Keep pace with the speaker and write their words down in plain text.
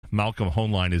Malcolm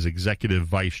Hoenlein is Executive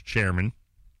Vice Chairman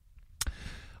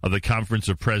of the Conference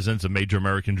of Presidents of Major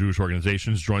American Jewish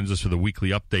Organizations, joins us for the weekly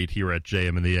update here at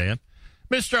JM in the AM.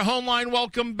 Mr. Hoenlein,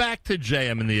 welcome back to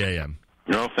JM in the AM.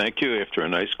 No, thank you. After a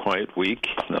nice, quiet week,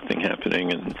 nothing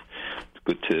happening, and it's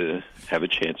good to have a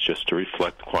chance just to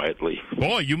reflect quietly.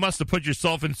 Boy, you must have put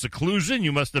yourself in seclusion.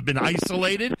 You must have been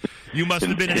isolated. You must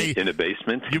have been in a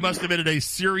basement. You must have been in a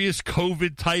serious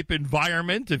COVID-type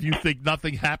environment if you think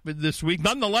nothing happened this week.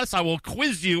 Nonetheless, I will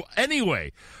quiz you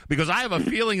anyway, because I have a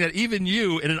feeling that even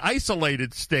you, in an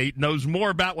isolated state, knows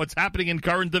more about what's happening in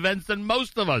current events than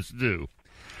most of us do.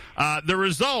 The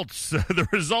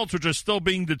results which are still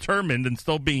being determined and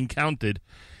still being counted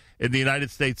in the United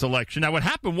States election. Now, what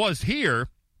happened was here,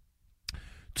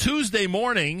 Tuesday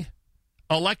morning,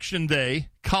 Election Day,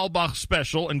 Kalbach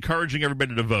special, encouraging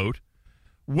everybody to vote.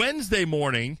 Wednesday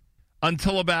morning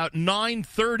until about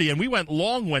 9:30, and we went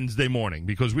long Wednesday morning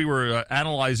because we were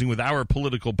analyzing with our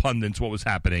political pundits what was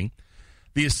happening.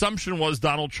 The assumption was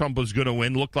Donald Trump was going to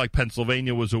win. Looked like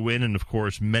Pennsylvania was a win, and, of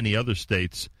course, many other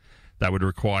states that would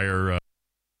require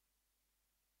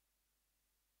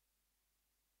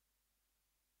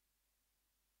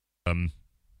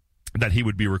that he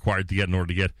would be required to get in order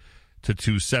to get to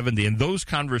 270. And those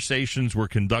conversations were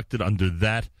conducted under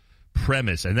that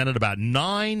premise. And then at about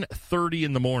 9:30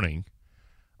 in the morning,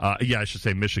 I should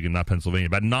say Michigan, not Pennsylvania,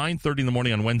 about 9:30 in the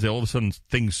morning on Wednesday, all of a sudden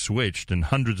things switched and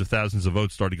hundreds of thousands of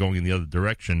votes started going in the other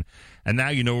direction. And now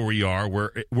you know where we are.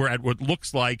 We're at what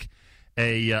looks like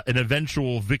an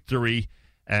eventual victory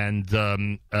and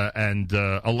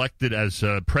elected as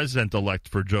president-elect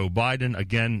for Joe Biden.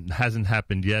 Again, hasn't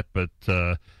happened yet, but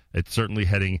it's certainly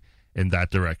heading in that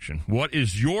direction. What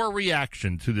is your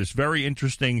reaction to this very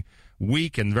interesting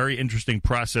week and very interesting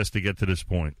process to get to this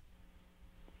point?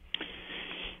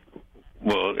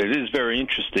 Well, it is very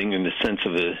interesting in the sense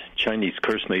of a Chinese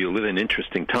curse. May you live in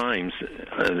interesting times.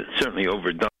 Certainly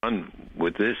overdone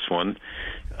with this one.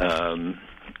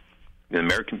 The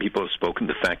American people have spoken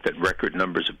to the fact that record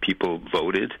numbers of people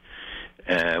voted.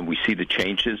 We see the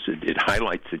changes. It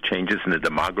highlights the changes in the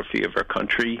demography of our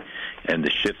country and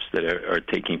the shifts that are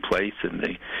taking place. And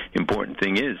the important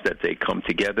thing is that they come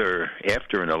together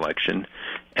after an election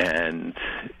and,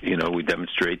 we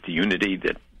demonstrate the unity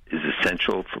that is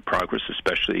essential for progress,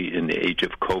 especially in the age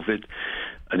of COVID.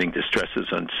 I think the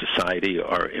stresses on society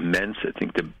are immense. I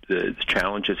think the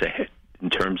challenges ahead in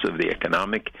terms of the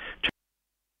economic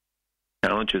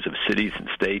challenges of cities and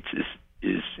states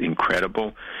is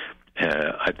incredible.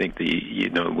 I think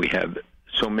we have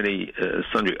so many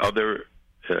sundry other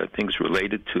things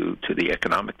related to the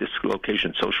economic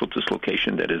dislocation, social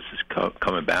dislocation that has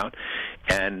come about,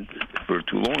 and for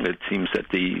too long it seems that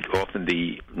often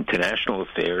the international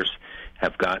affairs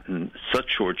have gotten such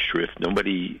short shrift.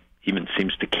 Nobody even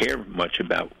seems to care much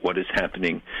about what is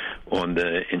happening on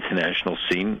the international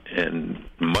scene, and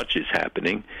much is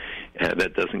happening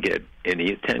that doesn't get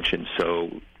any attention.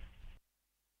 So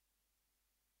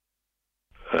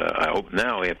I hope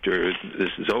now, after this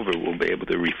is over, we'll be able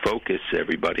to refocus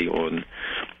everybody on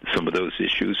some of those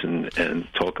issues and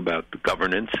talk about the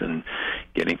governance and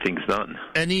getting things done.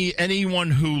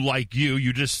 Anyone who, like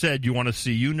you just said, you want to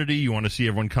see unity, you want to see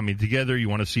everyone coming together, you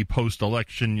want to see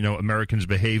post-election, Americans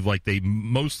behave like they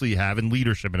mostly have, and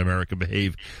leadership in America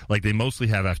behave like they mostly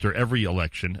have after every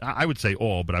election. I would say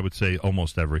all, but I would say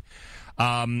almost every.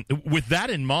 With that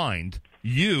in mind,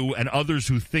 you and others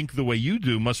who think the way you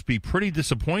do must be pretty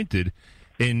disappointed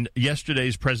in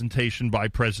yesterday's presentation by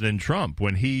President Trump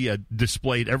when he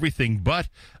displayed everything but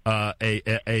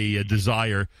a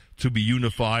desire to be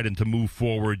unified and to move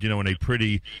forward, in a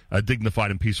pretty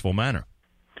dignified and peaceful manner.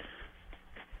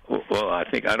 Well, I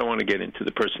think I don't want to get into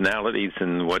the personalities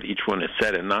and what each one has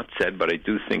said and not said, but I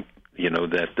do think,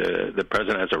 that the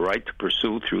president has a right to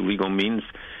pursue through legal means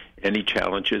any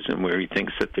challenges, and where he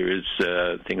thinks that there is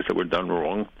things that were done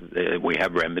wrong, we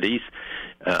have remedies,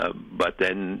 but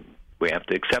then we have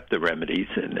to accept the remedies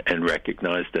and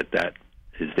recognize that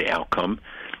is the outcome.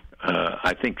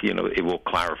 I think it will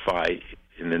clarify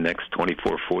in the next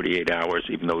 24, 48 hours,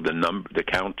 even though the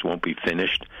counts won't be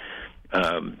finished.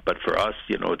 But for us,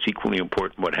 it's equally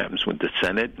important what happens with the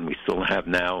Senate, and we still have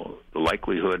now the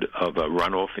likelihood of a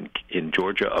runoff in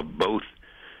Georgia of both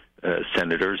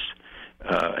senators.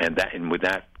 And with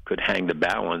that could hang the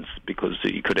balance, because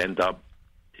you could end up,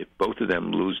 if both of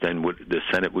them lose, then the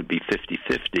Senate would be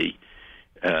 50-50,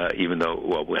 even though,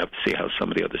 we'll have to see how some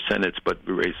of the other Senates, but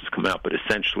the races come out. But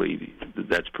essentially,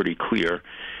 that's pretty clear.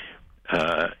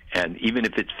 And even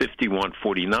if it's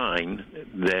 51-49,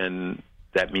 then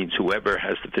that means whoever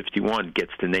has the 51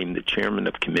 gets to name the chairman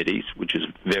of committees, which is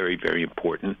very, very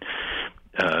important.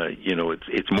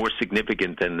 it's more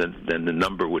significant than the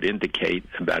number would indicate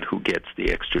about who gets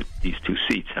these two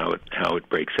seats, how it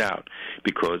breaks out.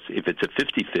 Because if it's a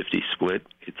 50-50 split,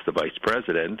 it's the vice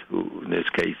president who, in this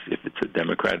case, if it's a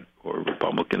Democrat or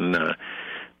Republican,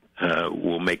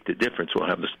 will make the difference. We'll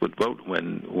have the split vote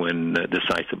when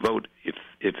decisive vote if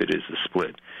it is a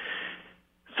split.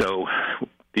 So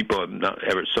people are not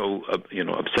ever so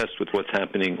obsessed with what's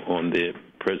happening on the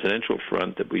presidential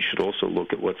front that we should also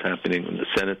look at what's happening on the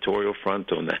senatorial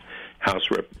front, on the House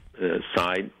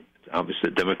side. Obviously,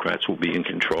 the Democrats will be in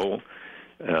control.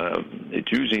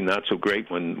 It's usually not so great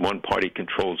when one party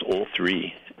controls all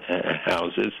three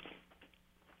houses.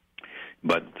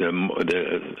 But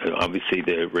obviously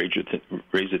the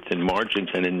razor-thin margins,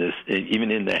 and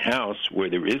even in the House where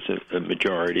there is a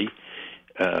majority,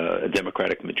 a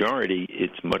Democratic majority,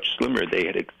 it's much slimmer. They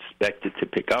had expected to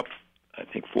pick up, I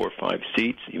think, 4 or 5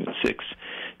 seats, even 6,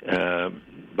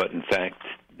 but in fact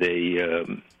they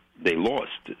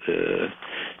lost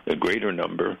a greater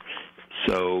number.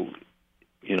 So,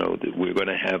 we're going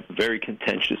to have very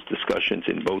contentious discussions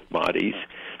in both bodies.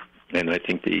 And I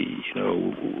think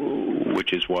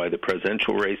which is why the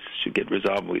presidential race should get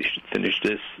resolved. We should finish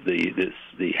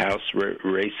the House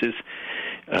races.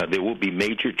 There will be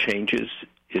major changes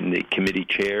in the committee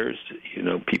chairs.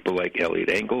 People like Eliot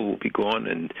Engel will be gone,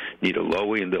 and Nita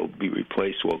Lowey, and they'll be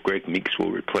replaced. Well, Greg Meeks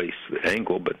will replace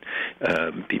Engel, but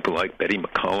people like Betty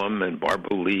McCollum and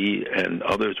Barbara Lee and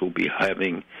others will be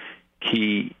having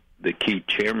the key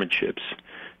chairmanships,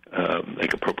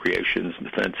 like appropriations,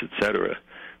 defense, etc.,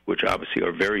 which obviously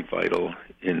are very vital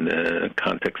in the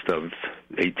context of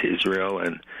aid to Israel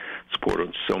and support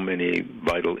on so many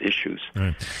vital issues.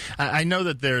 Right. I know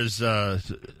that there's,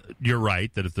 you're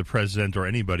right, that if the president or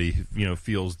anybody,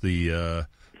 feels the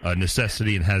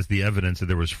necessity and has the evidence that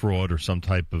there was fraud or some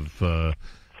type of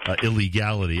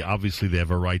illegality, obviously they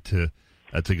have a right to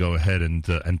go ahead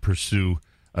and pursue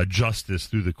justice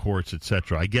through the courts,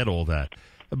 etc. I get all that.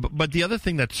 But the other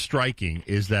thing that's striking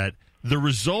is that the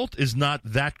result is not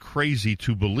that crazy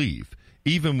to believe,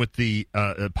 even with the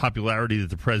popularity that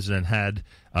the president had,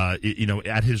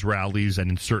 at his rallies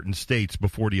and in certain states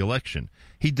before the election.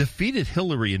 He defeated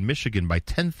Hillary in Michigan by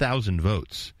 10,000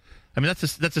 votes. I mean,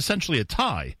 that's essentially a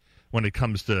tie when it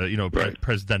comes to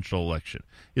presidential election.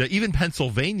 Even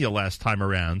Pennsylvania last time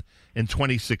around in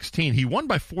 2016, he won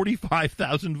by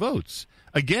 45,000 votes.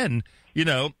 Again,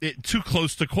 too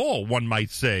close to call, one might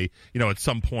say. At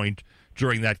some point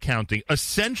during that counting,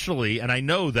 essentially, and I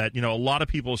know that, a lot of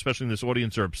people, especially in this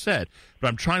audience, are upset, but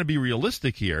I'm trying to be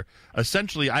realistic here.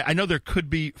 Essentially, I know there could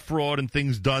be fraud and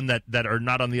things done that are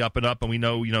not on the up and up, and we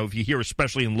know, if you hear,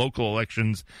 especially in local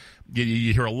elections,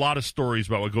 you hear a lot of stories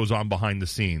about what goes on behind the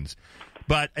scenes.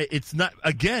 But it's not,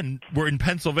 again, we're in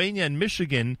Pennsylvania and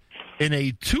Michigan in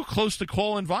a too close to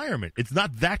call environment. It's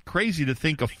not that crazy to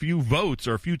think a few votes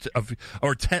or a few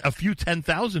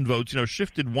 10,000 votes,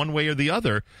 shifted one way or the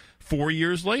other 4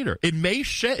 years later. It may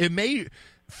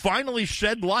finally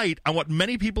shed light on what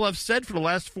many people have said for the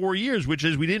last 4 years, which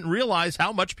is we didn't realize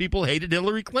how much people hated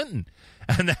Hillary Clinton.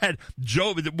 And that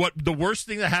the worst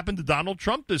thing that happened to Donald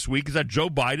Trump this week is that Joe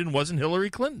Biden wasn't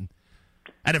Hillary Clinton.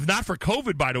 And if not for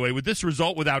COVID, by the way, with this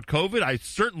result without COVID, I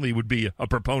certainly would be a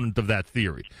proponent of that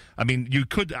theory. I mean, you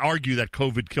could argue that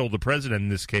COVID killed the president in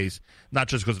this case, not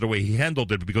just because of the way he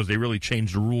handled it, but because they really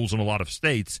changed the rules in a lot of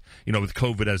states, with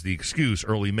COVID as the excuse,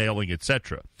 early mailing,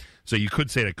 etc. So you could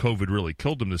say that COVID really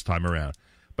killed him this time around.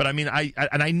 But I mean,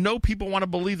 I know people want to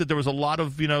believe that there was a lot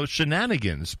of,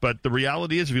 shenanigans, but the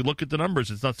reality is, if you look at the numbers,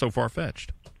 it's not so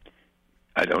far-fetched.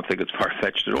 I don't think it's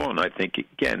far-fetched at all, and I think,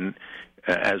 again,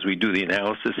 as we do the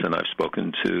analysis, and I've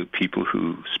spoken to people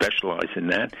who specialize in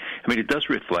that, I mean, it does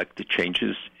reflect the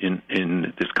changes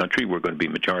in this country. We're going to be a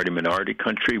majority-minority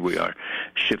country. We are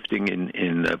shifting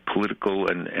in political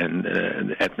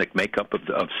and ethnic makeup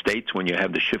of states when you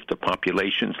have the shift of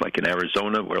populations, like in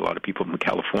Arizona, where a lot of people from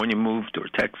California moved, or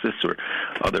Texas, or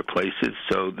other places.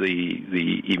 So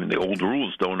even the old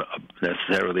rules don't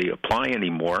necessarily apply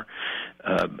anymore.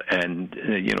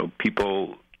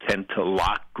 People tend to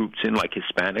lock groups in like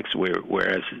Hispanics,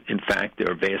 whereas in fact there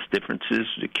are vast differences.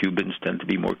 The Cubans tend to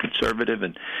be more conservative,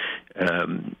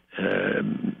 and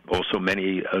also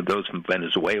many of those from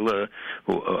Venezuela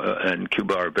and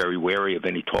Cuba are very wary of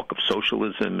any talk of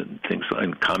socialism and things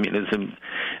like communism.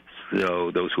 So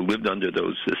those who lived under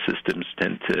those systems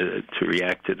tend to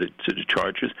react to the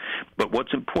charges. But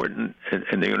what's important,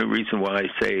 and the only reason why I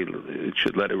say it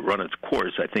should let it run its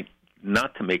course, I think,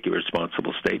 not to make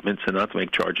irresponsible statements and not to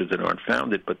make charges that aren't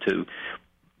founded, but to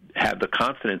have the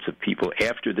confidence of people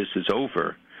after this is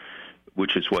over,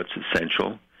 which is what's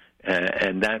essential,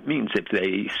 And that means if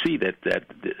they see that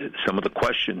some of the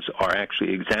questions are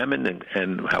actually examined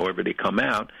and however they come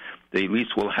out, they at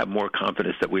least will have more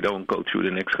confidence that we don't go through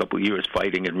the next couple of years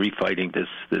fighting and refighting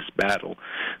this battle.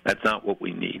 That's not what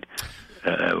we need.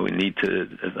 We need to,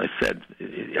 as I said,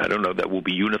 I don't know that we'll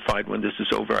be unified when this is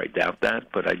over. I doubt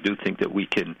that, but I do think that we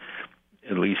can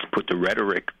at least put the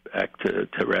rhetoric back to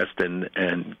rest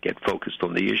and get focused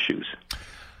on the issues.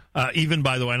 Even,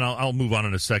 by the way, and I'll move on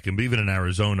in a second, but even in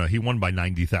Arizona, he won by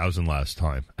 90,000 last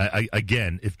time.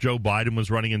 Again, if Joe Biden was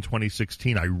running in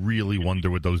 2016, I really wonder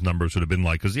what those numbers would have been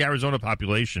like. Because the Arizona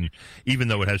population, even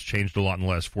though it has changed a lot in the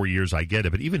last 4 years, I get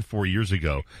it, but even 4 years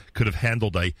ago, could have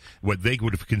handled what they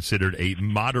would have considered a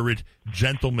moderate,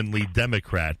 gentlemanly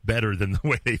Democrat better than the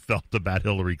way they felt about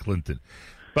Hillary Clinton.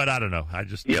 But I don't know.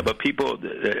 But people,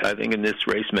 I think in this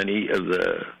race, many of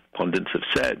the pundits have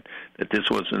said that this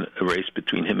wasn't a race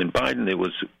between him and Biden. It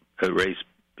was a race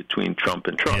between Trump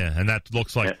and Trump. Yeah, and that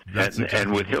looks like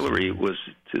and with Hillary, it was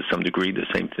to some degree the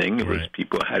same thing. It was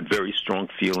people had very strong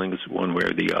feelings one way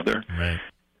or the other. Right.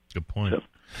 Good point. So.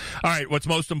 All right, what's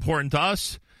most important to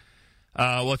us?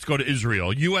 Let's go to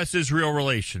Israel. U.S.-Israel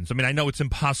relations. I mean, I know it's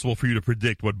impossible for you to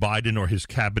predict what Biden or his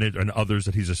cabinet and others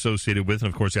that he's associated with,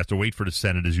 and of course you have to wait for the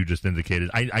Senate, as you just indicated.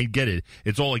 I get it.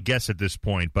 It's all a guess at this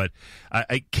point, but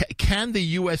can the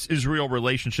U.S.-Israel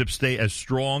relationship stay as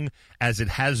strong as it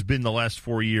has been the last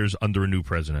 4 years under a new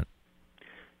president?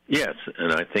 Yes,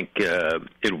 and I think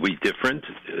it'll be different.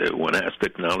 One has to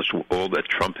acknowledge all that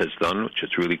Trump has done, which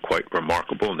is really quite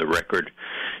remarkable. And the record,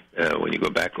 when you go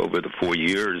back over the 4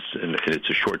 years, and it's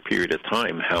a short period of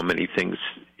time, how many things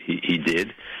he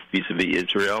did vis-a-vis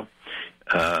Israel.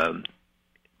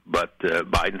 But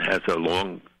Biden has a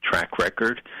long track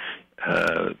record.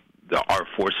 There are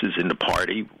forces in the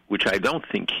party, which I don't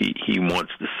think he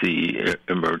wants to see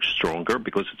emerge stronger,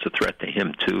 because it's a threat to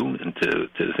him too, and to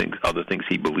other things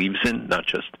he believes in, not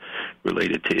just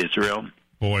related to Israel.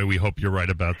 Boy, we hope you're right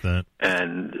about that.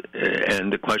 And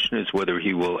the question is whether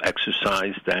he will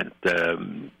exercise that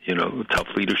tough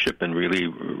leadership and really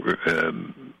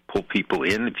pull people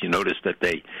in. If you notice that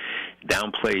they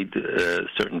downplayed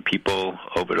certain people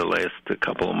over the last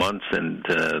couple of months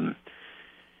and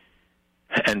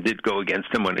did go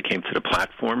against him when it came to the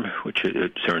platform, which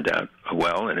it turned out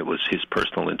well, and it was his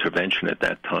personal intervention at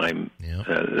that time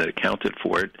that accounted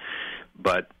for it.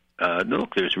 But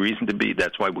look, there's reason to be.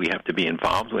 That's why we have to be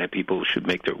involved. We have people who should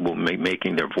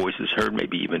making their voices heard,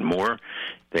 maybe even more.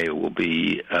 There will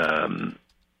be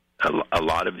a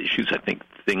lot of issues. I think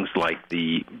things like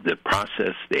the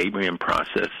process, the Abraham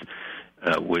process,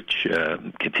 which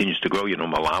continues to grow.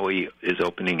 Malawi is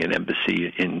opening an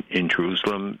embassy in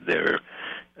Jerusalem. Their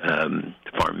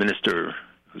foreign minister,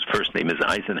 whose first name is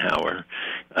Eisenhower,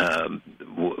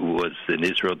 was in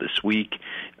Israel this week.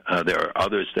 There are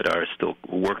others that are still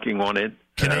working on it.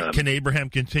 Can Abraham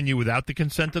continue without the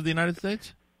consent of the United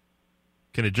States?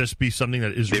 Can it just be something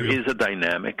that Israel... There is a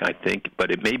dynamic, I think,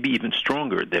 but it may be even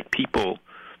stronger that people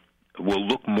will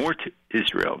look more to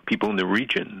Israel. People in the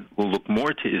region will look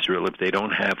more to Israel if they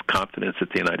don't have confidence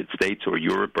that the United States or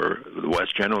Europe or the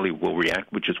West generally will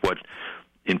react, which is what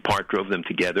in part drove them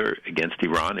together against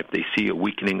Iran. If they see a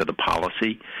weakening of the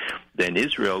policy, then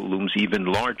Israel looms even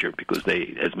larger, because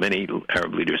they, as many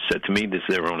Arab leaders said to me, this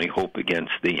is their only hope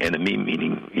against the enemy,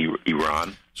 meaning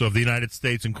Iran. So if the United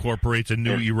States incorporates a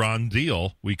new Iran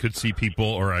deal, we could see people,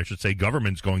 or I should say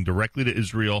governments, going directly to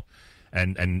Israel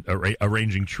and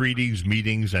arranging treaties,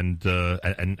 meetings, and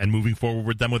moving forward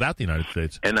with them without the United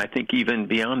States. And I think even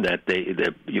beyond that,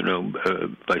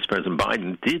 Vice President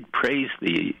Biden did praise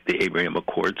the Abraham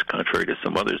Accords, contrary to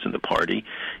some others in the party,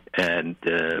 and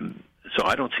so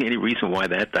I don't see any reason why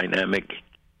that dynamic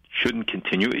shouldn't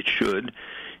continue. It should.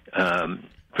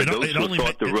 For those who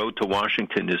thought the road to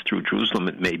Washington is through Jerusalem,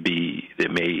 it may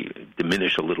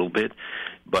diminish a little bit.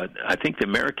 But I think the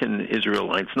American-Israel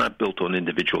line is not built on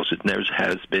individuals. It never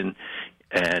has been,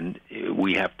 and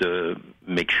we have to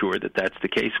make sure that that's the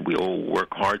case. We all work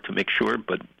hard to make sure,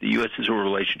 but the U.S.-Israel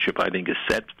relationship, I think, is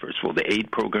set. First of all, the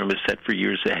aid program is set for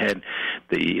years ahead.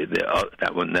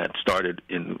 That one that started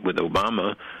with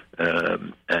Obama,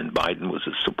 and Biden was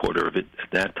a supporter of it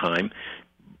at that time.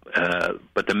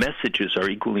 But the messages are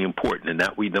equally important, and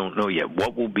that we don't know yet.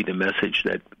 What will be the message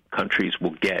that countries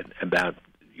will get about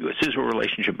U.S.-Israel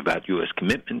relationship, about U.S.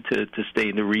 commitment to stay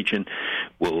in the region?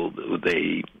 Will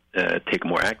they take a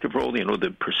more active role?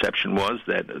 The perception was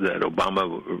that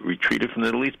Obama retreated from the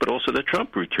Middle East, but also that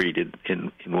Trump retreated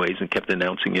in ways and kept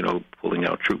announcing, pulling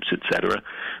out troops, etc.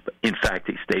 But in fact,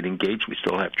 he stayed engaged. We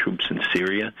still have troops in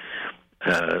Syria.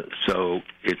 So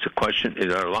it's a question.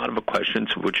 There are a lot of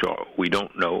questions which we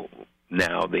don't know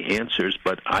now the answers,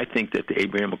 but I think that the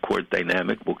Abraham Accord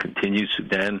dynamic will continue.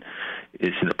 Sudan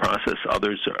is in the process.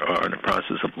 Others are in the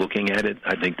process of looking at it.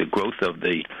 I think the growth of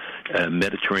the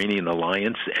Mediterranean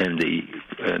Alliance and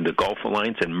the Gulf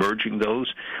Alliance and merging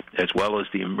those, as well as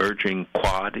the emerging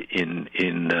Quad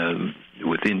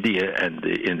with India and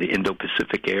in the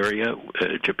Indo-Pacific area,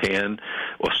 Japan,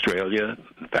 Australia.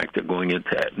 In fact, they're going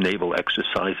into naval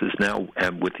exercises now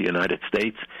with the United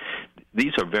States.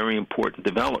 These are very important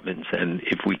developments, and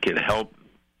if we can help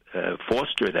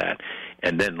foster that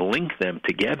and then link them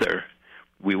together,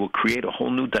 we will create a whole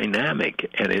new dynamic,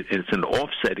 and it's an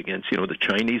offset against, the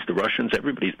Chinese, the Russians.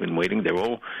 Everybody's been waiting. They're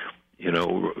all,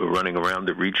 running around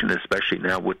the region, especially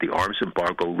now with the arms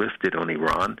embargo lifted on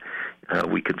Iran.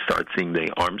 We can start seeing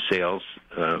the arms sales,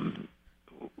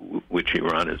 which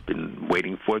Iran has been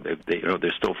waiting for.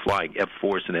 They're still flying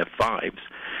F-4s and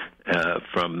F-5s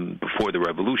from before the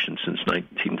revolution since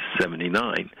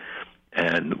 1979,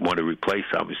 and want to replace,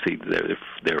 obviously,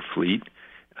 their fleet.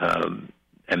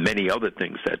 And many other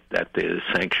things that the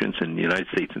sanctions, and the United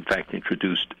States, in fact,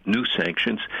 introduced new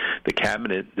sanctions. The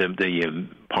cabinet, the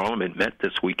parliament met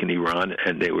this week in Iran,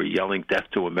 and they were yelling "Death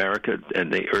to America,"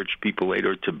 and they urged people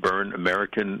later to burn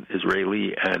American,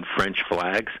 Israeli, and French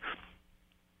flags.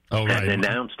 Oh, right. And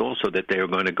announced also that they are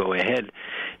going to go ahead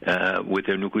with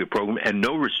their nuclear program and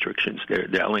no restrictions. They're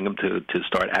telling them to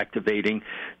start activating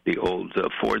the old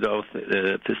Fordo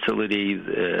facility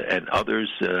and others,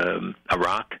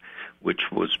 Iraq, which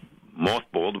was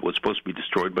mothballed, was supposed to be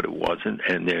destroyed, but it wasn't,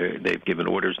 and they've given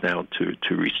orders now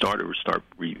to restart or start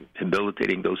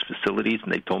rehabilitating those facilities,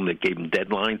 and they told them they gave them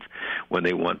deadlines when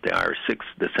they want the IR-6,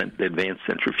 the advanced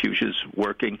centrifuges,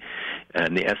 working,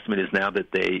 and the estimate is now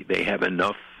that they have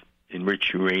enough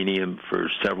enriched uranium for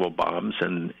several bombs,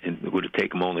 and it would have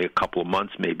taken them only a couple of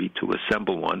months maybe to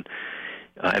assemble one.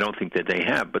 I don't think that they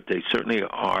have, but they certainly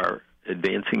are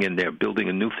advancing, and they're building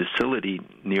a new facility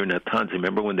near Natanz.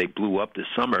 Remember when they blew up this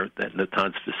summer, that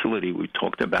Natanz facility? We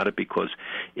talked about it because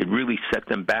it really set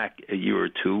them back a year or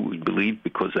two, we believe,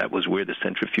 because that was where the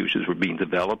centrifuges were being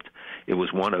developed. It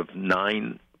was one of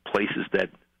 9 places that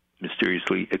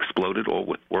mysteriously exploded, all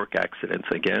with work accidents,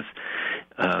 I guess.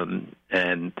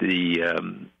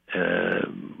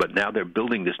 But now they're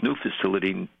building this new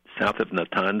facility south of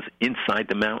Natanz inside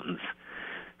the mountains.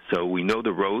 So we know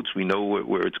the roads, we know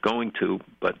where it's going to,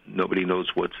 but nobody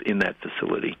knows what's in that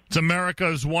facility. It's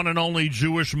America's one and only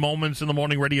Jewish Moments in the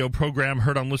Morning radio program,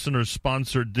 heard on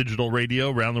listeners-sponsored digital radio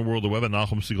around the world, the web at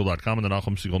NachumSegal.com and the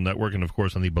Nachum Segal Network, and, of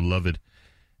course, on the beloved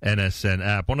NSN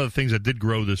app. One of the things that did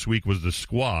grow this week was the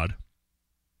Squad,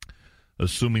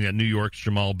 assuming that New York's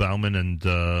Jamal Bowman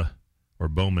or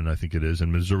Bowman, I think it is,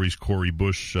 and Missouri's Corey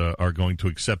Bush are going to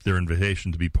accept their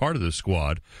invitation to be part of the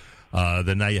Squad.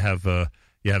 Then now you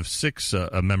have 6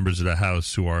 members of the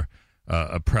House who are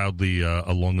proudly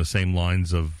along the same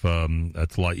lines of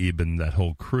Tlaib and that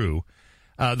whole crew.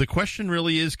 The question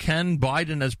really is, can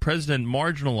Biden as president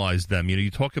marginalize them?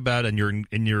 You talk about, and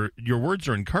your words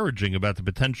are encouraging about the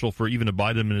potential for even a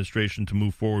Biden administration to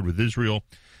move forward with Israel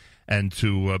and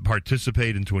to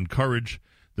participate and to encourage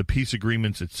the peace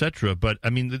agreements, etc. But, I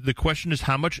mean, the question is,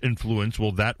 how much influence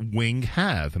will that wing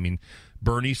have? I mean,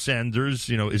 Bernie Sanders,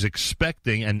 is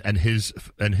expecting, and his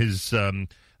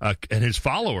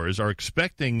followers are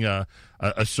expecting a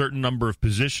certain number of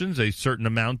positions, a certain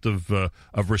amount of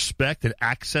respect and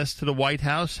access to the White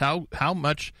House. How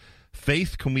much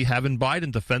faith can we have in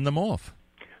Biden to fend them off?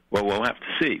 Well, we'll have to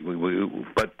see.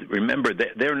 But remember,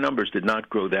 their numbers did not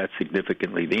grow that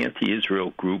significantly. The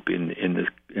anti-Israel group in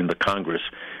the Congress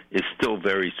is still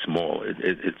very small.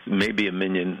 It's maybe 1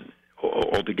 million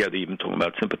altogether. Even talking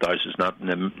about sympathizers, not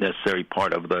necessarily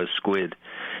part of the squid,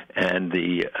 and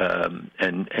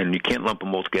and you can't lump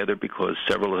them all together because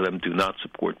several of them do not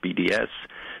support BDS.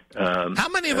 How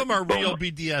many of them are real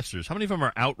BDSers? How many of them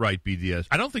are outright BDS?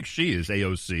 I don't think she is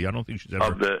AOC. I don't think she's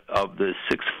ever. Of the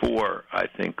 6-4, I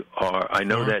think are. I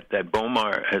know that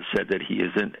Bomar has said that he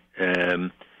isn't,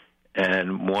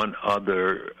 and one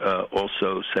other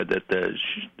also said that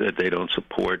they don't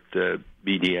support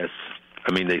BDS.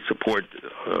 I mean, they support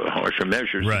harsher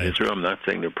measures in Israel. I'm not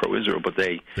saying they're pro-Israel, but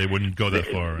they wouldn't go that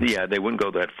far. Right? Yeah, they wouldn't go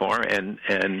that far, and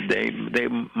they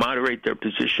moderate their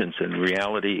positions, and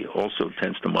reality also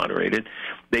tends to moderate it.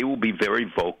 They will be very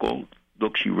vocal.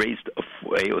 Look, she raised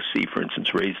AOC, for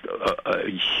instance, raised a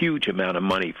huge amount of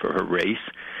money for her race,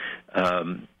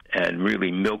 and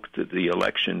really milked the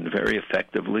election very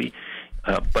effectively.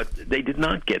 But they did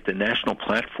not get the national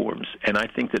platforms, and I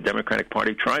think the Democratic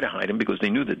Party tried to hide them because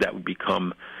they knew that would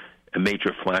become a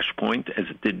major flashpoint, as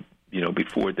it did,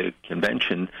 before the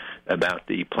convention about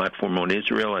the platform on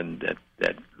Israel, and that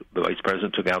that the vice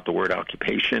president took out the word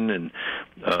occupation and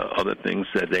other things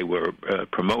that they were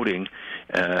promoting.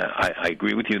 I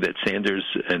agree with you that Sanders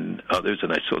and others,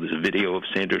 and I saw this video of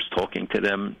Sanders talking to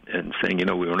them and saying,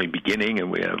 we're only beginning and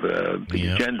we have a big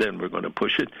agenda and we're going to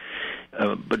push it.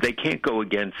 But they can't go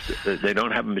against, they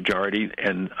don't have a majority,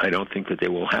 and I don't think that they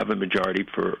will have a majority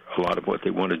for a lot of what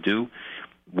they want to do.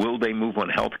 Will they move on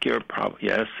health care? Probably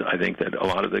yes. I think that a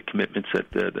lot of the commitments that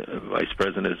the vice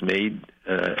president has made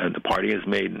and the party has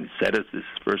made and set as his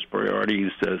first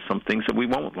priorities, some things that we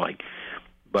won't like.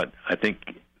 But I think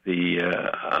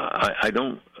I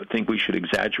don't think we should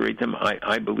exaggerate them.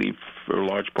 I believe, for a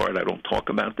large part, I don't talk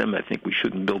about them. I think we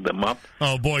shouldn't build them up.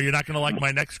 Oh boy, you're not going to like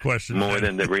my next question. More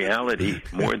than the reality.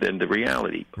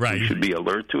 Right. We should be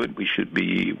alert to it. We should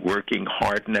be working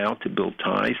hard now to build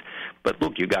ties. But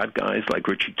look, you got guys like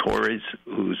Richie Torres,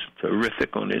 who's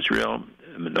terrific on Israel,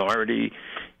 a minority.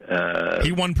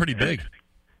 He won pretty big,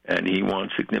 and he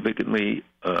won significantly.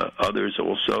 Others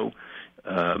also.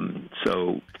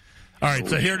 All right,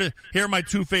 so here are my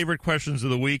two favorite questions of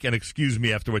the week, and excuse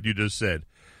me after what you just said.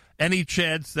 Any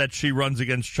chance that she runs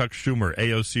against Chuck Schumer,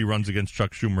 AOC runs against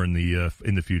Chuck Schumer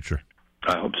in the future?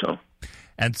 I hope so.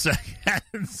 And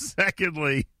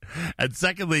secondly,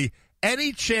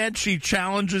 any chance she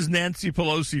challenges Nancy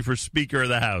Pelosi for Speaker of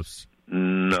the House?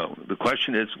 No. The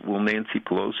question is, will Nancy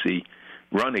Pelosi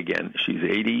run again? She's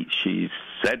 80. She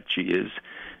said she is.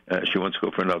 She wants to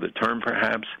go for another term,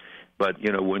 perhaps. But,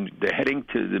 when they're heading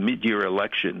to the midterm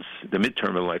elections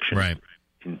right.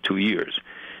 in 2 years,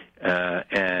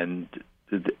 and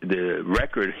the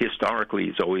record historically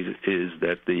is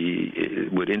that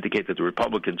it would indicate that the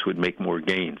Republicans would make more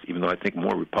gains, even though I think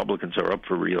more Republicans are up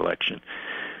for re-election.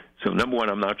 So, number one,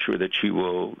 I'm not sure that she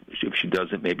will, if she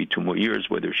does it maybe 2 more years,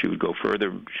 whether she would go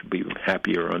further. She'd be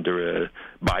happier under a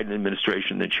Biden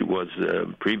administration than she was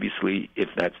previously, if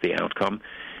that's the outcome.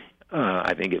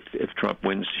 I think if Trump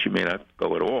wins, she may not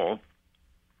go at all.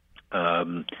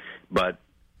 But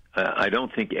I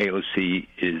don't think AOC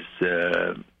is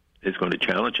going to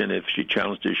challenge, and if she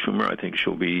challenges Schumer, I think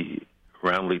she'll be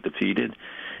roundly defeated.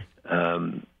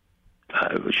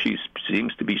 She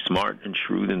seems to be smart and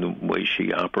shrewd in the way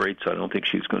she operates. I don't think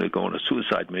she's going to go on a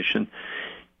suicide mission.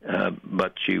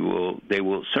 But they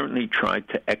will certainly try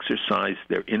to exercise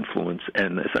their influence.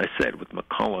 And as I said, with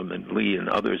McCollum and Lee and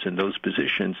others in those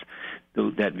positions,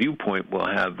 that viewpoint will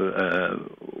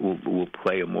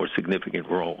play a more significant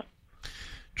role.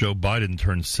 Joe Biden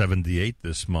turns 78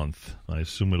 this month. I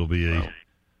assume it'll be a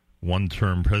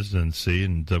one-term presidency,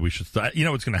 and we should.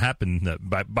 What's going to happen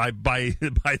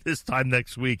by this time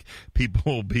next week?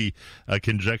 People will be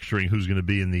conjecturing who's going to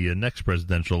be in the next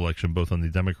presidential election, both on the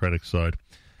Democratic side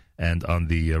and on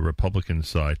the Republican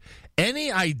side.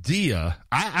 Any idea?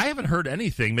 I haven't heard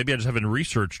anything. Maybe I just haven't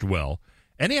researched well.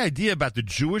 Any idea about the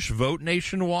Jewish vote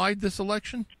nationwide this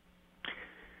election?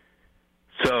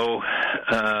 So,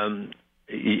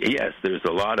 yes, there's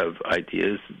a lot of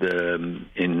ideas.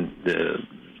 In the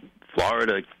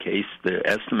Florida case, the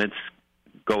estimates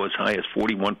go as high as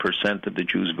 41% of the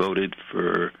Jews voted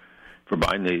for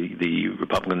Biden. The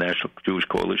Republican National Jewish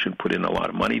Coalition put in a lot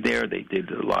of money there. They did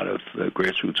a lot of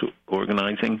grassroots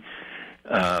organizing.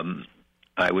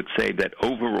 I would say that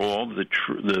overall,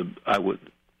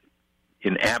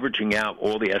 in averaging out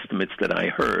all the estimates that I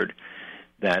heard,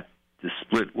 that the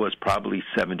split was probably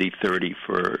 70-30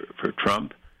 for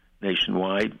Trump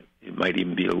nationwide. It might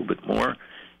even be a little bit more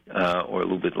or a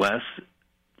little bit less.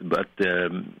 But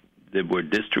there were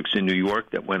districts in New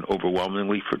York that went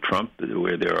overwhelmingly for Trump,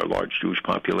 where there are large Jewish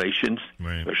populations,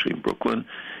 right, especially in Brooklyn.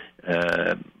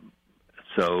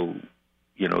 So,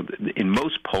 in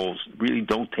most polls, really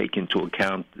don't take into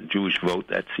account the Jewish vote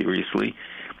that seriously.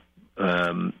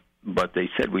 But they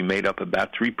said we made up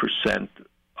about 3%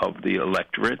 of the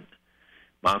electorate.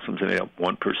 Muslims made up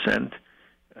 1%,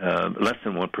 less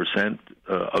than 1%.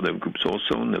 Other groups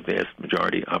also, in the vast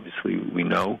majority, obviously, we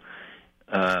know.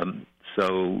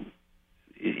 So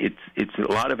it's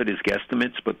a lot of it is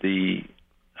guesstimates, but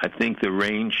I think the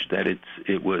range that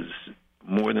it was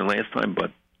more than last time,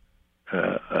 but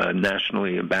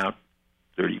nationally about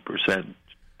 30%,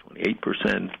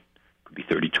 28%, could be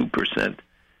 32%.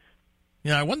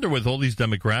 Yeah, I wonder with all these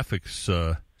demographics,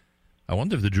 I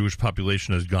wonder if the Jewish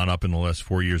population has gone up in the last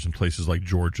 4 years in places like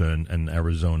Georgia and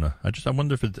Arizona. I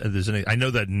wonder if there's any. I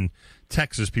know that in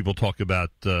Texas, people talk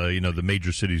about the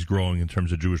major cities growing in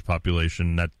terms of Jewish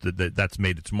population. That's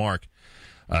made its mark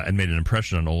and made an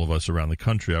impression on all of us around the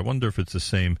country. I wonder if it's the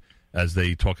same as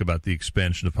they talk about the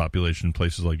expansion of population in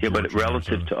places like Georgia. But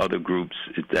relative to other groups,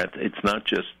 it's not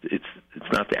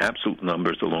It's not the absolute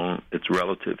numbers alone. It's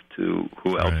relative to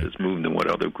who else has moved and what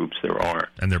other groups there are.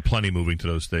 And there are plenty moving to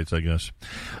those states, I guess.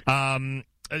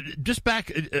 Just back,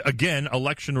 again,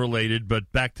 election-related, but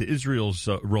back to Israel's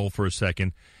role for a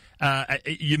second.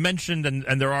 You mentioned,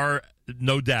 and there are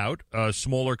no doubt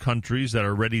smaller countries that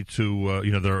are ready to,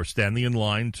 that are standing in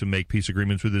line to make peace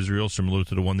agreements with Israel, similar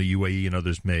to the one the UAE and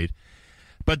others made.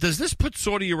 But does this put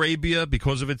Saudi Arabia,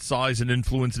 because of its size and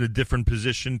influence, in a different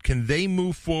position? Can they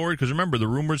move forward? Because remember, the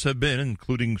rumors have been,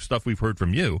 including stuff we've heard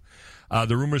from you,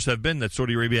 the rumors have been that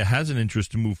Saudi Arabia has an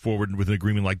interest to move forward with an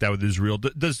agreement like that with Israel.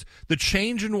 Does the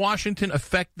change in Washington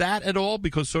affect that at all?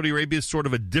 Because Saudi Arabia is sort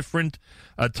of a different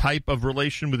type of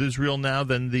relation with Israel now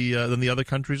than the other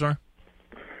countries are?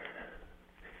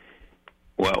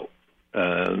 Well,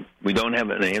 we don't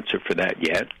have an answer for that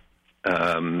yet.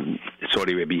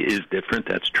 Saudi Arabia is different,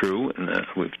 that's true, and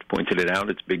we've pointed it out.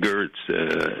 It's bigger,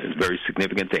 it's very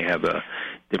significant. They have a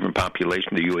different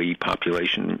population. The UAE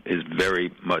population is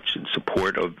very much in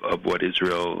support of what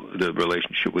Israel, the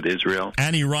relationship with Israel.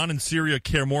 And Iran and Syria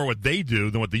care more what they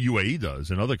do than what the UAE does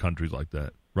in other countries like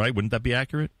that, right? Wouldn't that be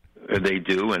accurate? They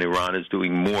do, and Iran is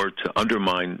doing more to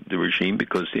undermine the regime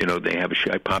because, they have a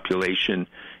Shiite population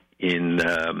in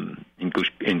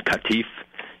Qatif,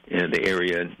 the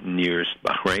area nearest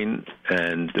Bahrain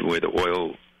and where the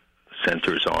oil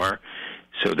centers are.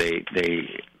 So they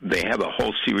have a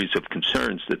whole series of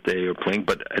concerns that they are playing,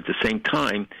 but at the same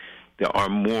time, there are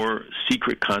more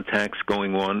secret contacts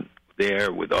going on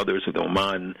there with others, with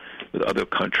Oman, with other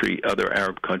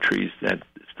Arab countries that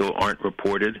still aren't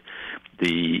reported.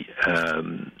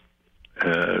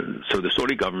 So the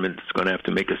Saudi government is going to have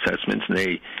to make assessments, and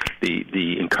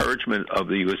the encouragement of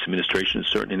the U.S. administration,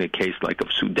 certainly in a case like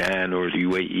of Sudan or the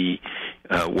UAE,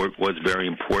 was very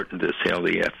important. The sale of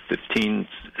the F-15s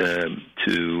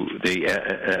to the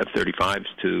F-35s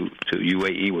to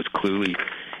UAE was clearly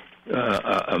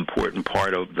an important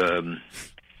part of the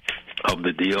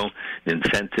deal, the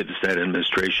incentives that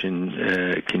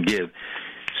administration can give.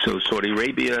 So Saudi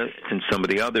Arabia and some of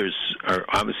the others are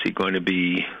obviously going to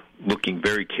be looking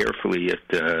very carefully at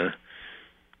the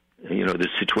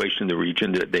situation in the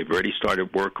region. They've already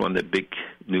started work on the big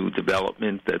new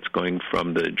development that's going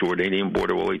from the Jordanian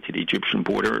border all the way to the Egyptian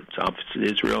border. It's opposite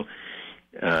Israel,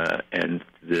 and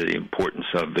the importance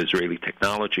of Israeli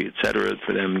technology, et cetera,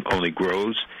 for them only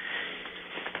grows.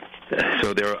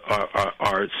 So there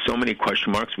are so many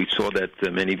question marks. We saw that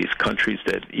many of these countries,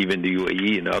 that even the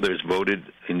UAE and others, voted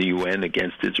in the UN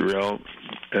against Israel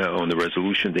on the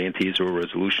resolution, the anti-Israel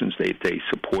resolutions. They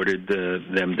supported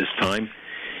them this time.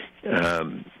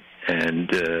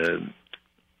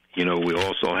 We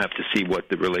also have to see what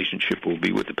the relationship will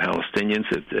be with the Palestinians,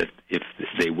 if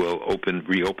they will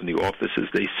reopen the offices,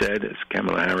 they said, as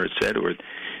Kamala Harris said, or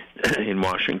in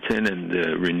Washington, and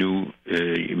renew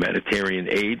humanitarian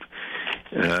aid,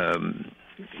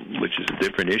 which is a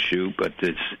different issue, but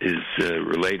this is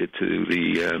related to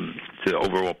the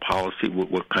overall policy,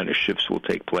 what kind of shifts will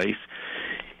take place.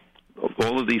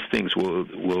 All of these things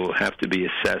will have to be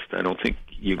assessed. I don't think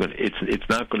it's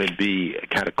not going to be a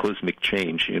cataclysmic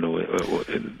change,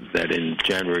 that in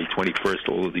January 21st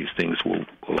all of these things will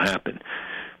happen.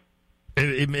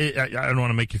 I don't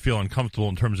want to make you feel uncomfortable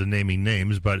in terms of naming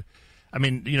names, but I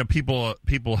mean,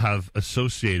 people have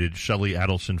associated Shelley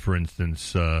Adelson, for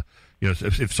instance.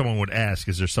 If someone would ask,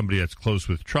 is there somebody that's close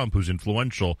with Trump who's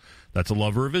influential, that's a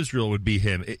lover of Israel, would be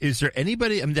him. Is there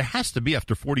anybody? I mean, there has to be,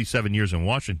 after 47 years in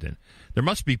Washington, there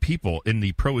must be people in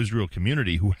the pro-Israel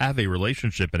community who have a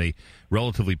relationship, and a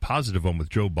relatively positive one, with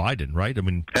Joe Biden, right? I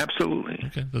mean, absolutely.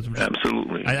 Okay,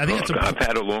 absolutely. I think I've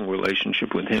had a long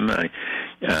relationship with him. I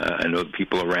know the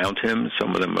people around him.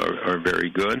 Some of them are very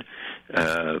good.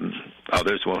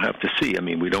 Others we'll have to see. I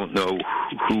mean, we don't know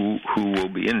who will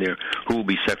be in there, who will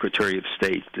be Secretary of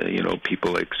State.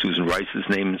 People like Susan Rice's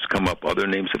names come up. Other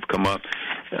names have come up.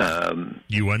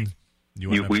 UN.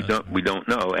 We don't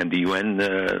know. And the UN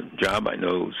job, I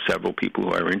know several people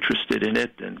who are interested in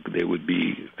it, and they would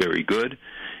be very good.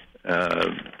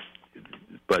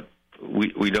 But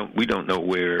we don't know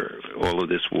where all of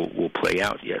this will play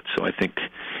out yet. So I think,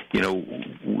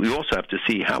 we also have to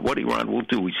see what Iran will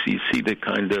do. We see the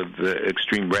kind of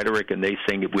extreme rhetoric, and they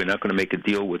saying we're not going to make a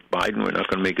deal with Biden, we're not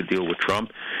going to make a deal with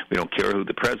Trump. We don't care who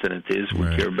the president is. We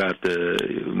care about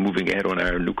moving ahead on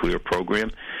our nuclear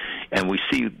program. And we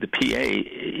see the PA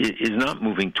is not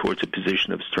moving towards a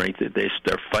position of strength.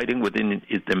 They're fighting within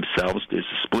themselves. There's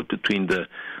a split between the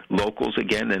locals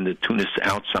again and the Tunis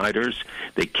outsiders.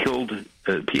 They killed,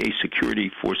 PA security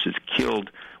forces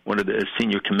killed one of the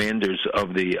senior commanders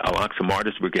of the Al-Aqsa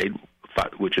Martyrs Brigade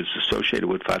which is associated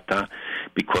with Fatah,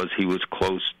 because he was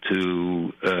close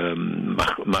to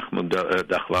Mohammed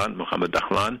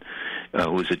Dahlan,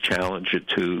 who was a challenger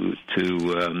to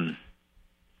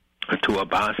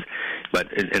Abbas.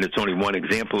 And it's only one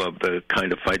example of the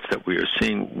kind of fights that we are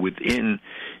seeing within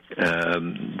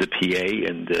the PA,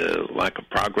 and the lack of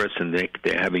progress. And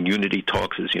they're having unity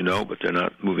talks, as you know, but they're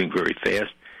not moving very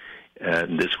fast.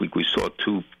 And this week we saw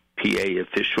two PA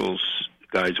officials,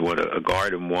 guys, one a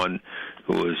guard and one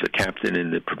who was a captain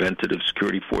in the preventative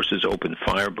security forces, opened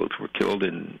fire. Both were killed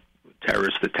in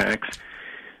terrorist attacks.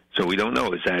 So we don't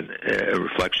know, is that a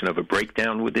reflection of a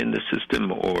breakdown within the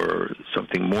system or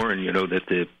something more? And you know that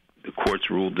the courts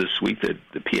ruled this week that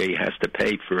the PA has to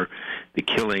pay for the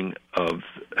killing of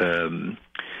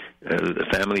the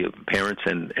family of parents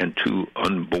and two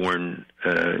unborn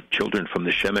children from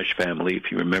the Shemesh family,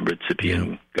 if you remember, Tzipi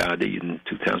and Gadi in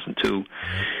 2002.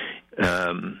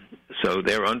 So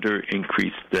they're under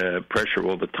increased pressure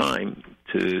all the time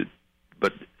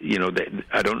but, you know,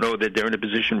 I don't know that they're in a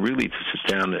position really to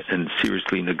sit down and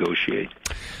seriously negotiate.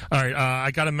 All right, I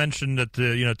got to mention that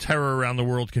the terror around the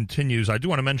world continues. I do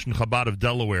want to mention Chabad of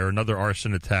Delaware, another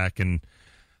arson attack, and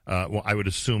I would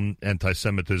assume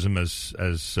anti-Semitism, as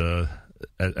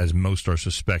most are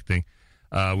suspecting.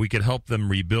 We could help them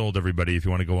rebuild. Everybody, if you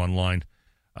want to go online,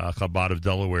 Chabad of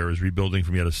Delaware is rebuilding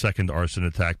from yet a second arson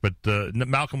attack. But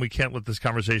Malcolm, we can't let this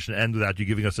conversation end without you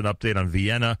giving us an update on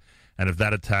Vienna, and if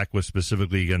that attack was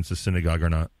specifically against the synagogue or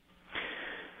not.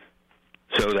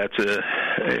 So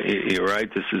you're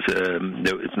right. This is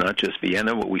it's not just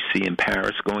Vienna. What we see in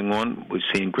Paris going on, we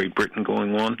see in Great Britain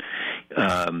going on.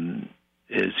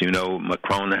 As you know,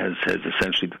 Macron has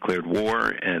essentially declared war,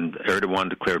 and Erdogan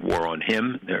declared war on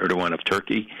him, Erdogan of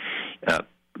Turkey,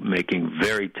 making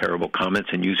very terrible comments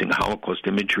and using Holocaust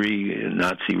imagery,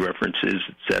 Nazi references,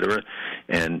 etc.,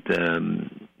 and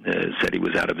said he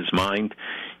was out of his mind.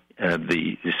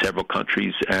 The several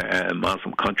countries,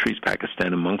 Muslim countries,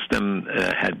 Pakistan amongst them,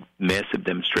 had massive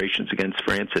demonstrations against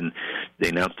France, and they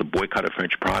announced a boycott of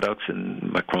French products,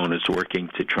 and Macron is working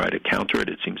to try to counter it.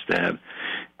 It seems to have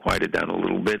quieted down a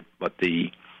little bit, but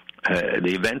the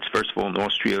events, first of all, in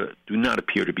Austria do not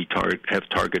appear to be have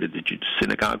targeted the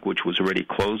synagogue, which was already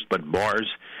closed, but bars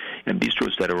and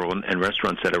bistros that are on, and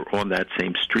restaurants that are on that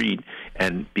same street.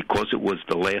 And because it was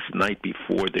the last night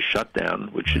before the shutdown,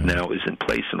 which now is in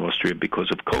place in Austria because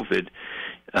of COVID,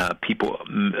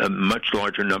 much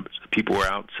larger numbers of people were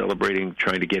out celebrating,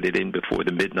 trying to get it in before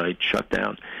the midnight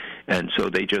shutdown. And so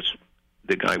the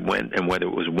guy went, and whether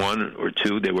it was one or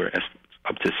two, they were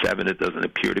up to 7. It doesn't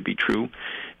appear to be true.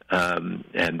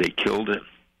 And they killed it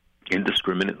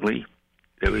indiscriminately.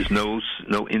 There is no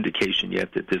indication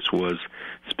yet that this was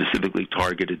specifically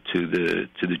targeted to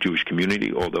the Jewish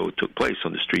community, although it took place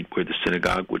on the street where the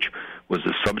synagogue, which was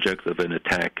the subject of an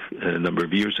attack a number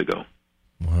of years ago.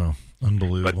 Wow,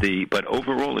 unbelievable! But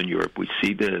overall in Europe, we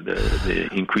see the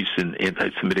increase in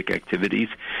anti-Semitic activities.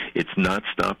 It's not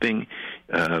stopping.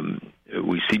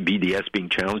 We see BDS being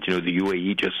challenged. You know, the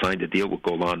UAE just signed a deal with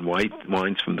Golan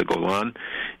wines from the Golan,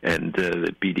 and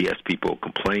the BDS people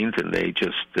complained, and they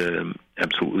just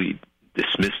absolutely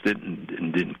dismissed it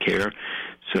and didn't care.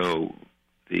 So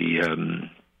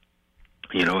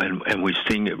and we're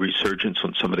seeing a resurgence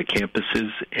on some of the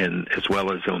campuses, and as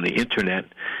well as on the internet,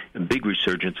 a big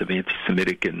resurgence of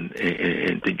anti-Semitic and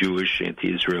anti-Jewish,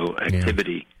 anti-Israel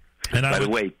activity. And by the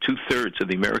way, 2/3 of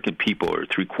the American people, or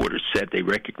 3/4, said they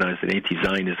recognize that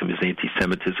anti-Zionism is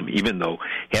anti-Semitism, even though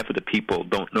half of the people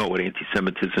don't know what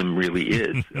anti-Semitism really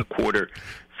is. A quarter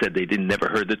said they never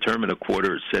heard the term, and a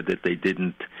quarter said that they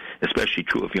didn't, especially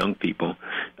true of young people,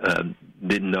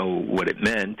 didn't know what it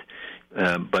meant.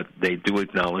 But they do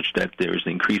acknowledge that there's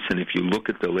an increase, and if you look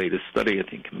at the latest study, I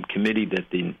think, in committee, that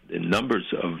the numbers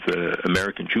of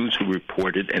American Jews who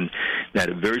reported, and that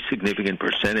a very significant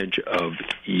percentage of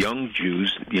young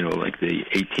Jews, like the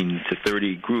 18 to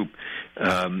 30 group,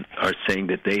 are saying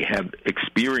that they have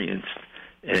experienced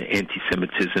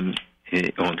anti-Semitism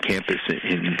on campus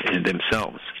in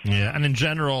themselves. Yeah, and in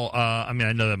general, I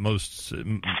know that most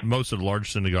of the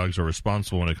large synagogues are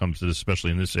responsible when it comes to this,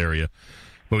 especially in this area.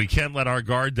 But we can't let our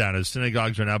guard down, as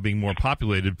synagogues are now being more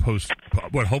populated post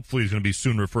what hopefully is going to be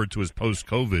soon referred to as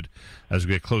post-COVID, as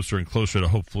we get closer and closer to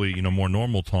hopefully more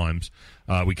normal times.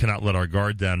 We cannot let our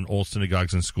guard down. All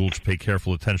synagogues and schools pay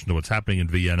careful attention to what's happening in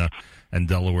Vienna and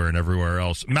Delaware and everywhere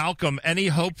else. Malcolm, any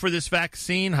hope for this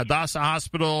vaccine? Hadassah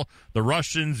Hospital, the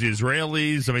Russians, the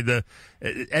Israelis.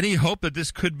 Any hope that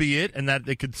this could be it and that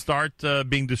it could start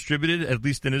being distributed, at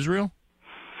least in Israel?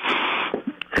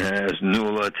 As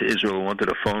Nuala to Israel wanted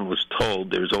a phone was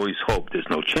told, there's always hope. There's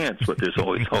no chance, but there's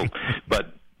always hope.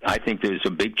 But I think there's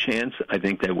a big chance. I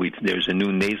think that there's a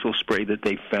new nasal spray that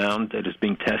they found that is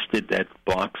being tested that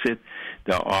blocks it.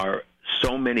 There are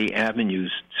so many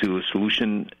avenues to a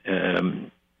solution.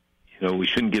 We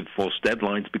shouldn't give false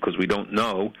deadlines because we don't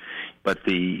know. But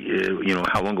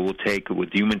how long it will take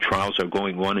with human trials are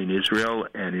going on in Israel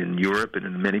and in Europe and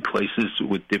in many places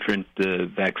with different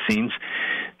vaccines.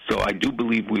 So I do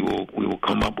believe we will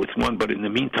come up with one. But in the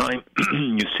meantime,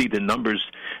 you see the numbers.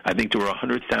 I think there were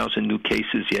 100,000 new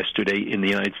cases yesterday in the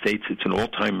United States. It's an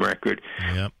all-time record.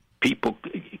 Yep. People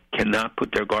cannot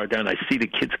put their guard down. I see the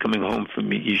kids coming home from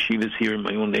yeshivas here in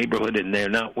my own neighborhood, and they're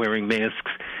not wearing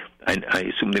masks. I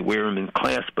assume they wear them in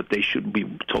class, but they should be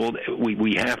told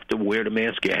we have to wear the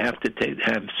mask. You have to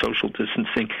have social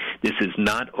distancing. This is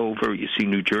not over. You see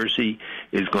New Jersey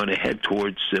is going to head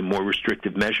towards more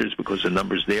restrictive measures because the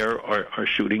numbers there are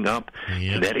shooting up.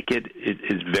 Yep. Connecticut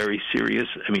is very serious.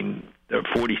 I mean, there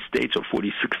are 40 states or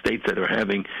 46 states that are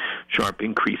having sharp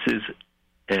increases.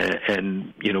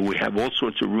 And we have all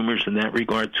sorts of rumors in that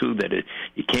regard, too, that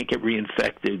you can't get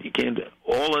reinfected. You can't.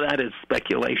 All of that is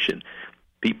speculation.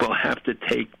 People have to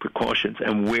take precautions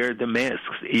and wear the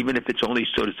masks, even if it's only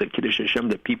so to say Kiddush Hashem,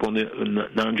 that people,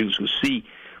 non-Jews who see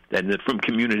that from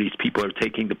communities, people are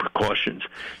taking the precautions.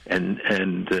 And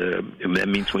that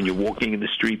means when you're walking in the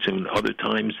streets and other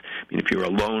times, if you're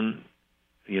alone,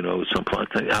 someplace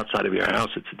outside of your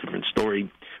house, it's a different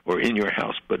story, or in your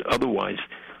house. But otherwise,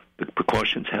 the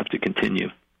precautions have to continue.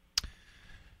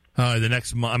 The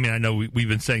next month, I mean, I know we've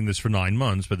been saying this for 9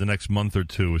 months, but the next month or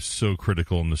two is so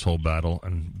critical in this whole battle.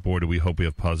 And boy, do we hope we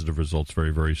have positive results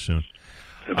very, very soon.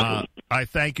 I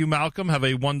thank you, Malcolm. Have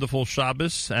a wonderful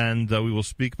Shabbos, and we will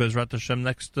speak Bezrat Hashem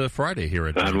next Friday here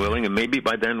at God willing, and maybe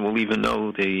by then we'll even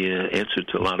know the answer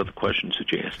to a lot of the questions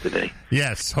that you asked today.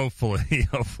 Yes, hopefully.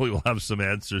 Hopefully we'll have some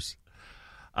answers.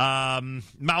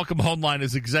 Malcolm Hoenlein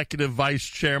is Executive Vice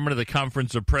Chairman of the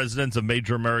Conference of Presidents of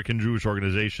Major American Jewish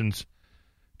Organizations.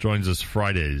 Joins us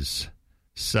Fridays,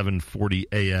 7:40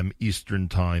 a.m. Eastern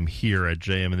Time here at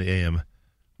JM in the AM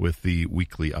with the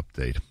weekly update.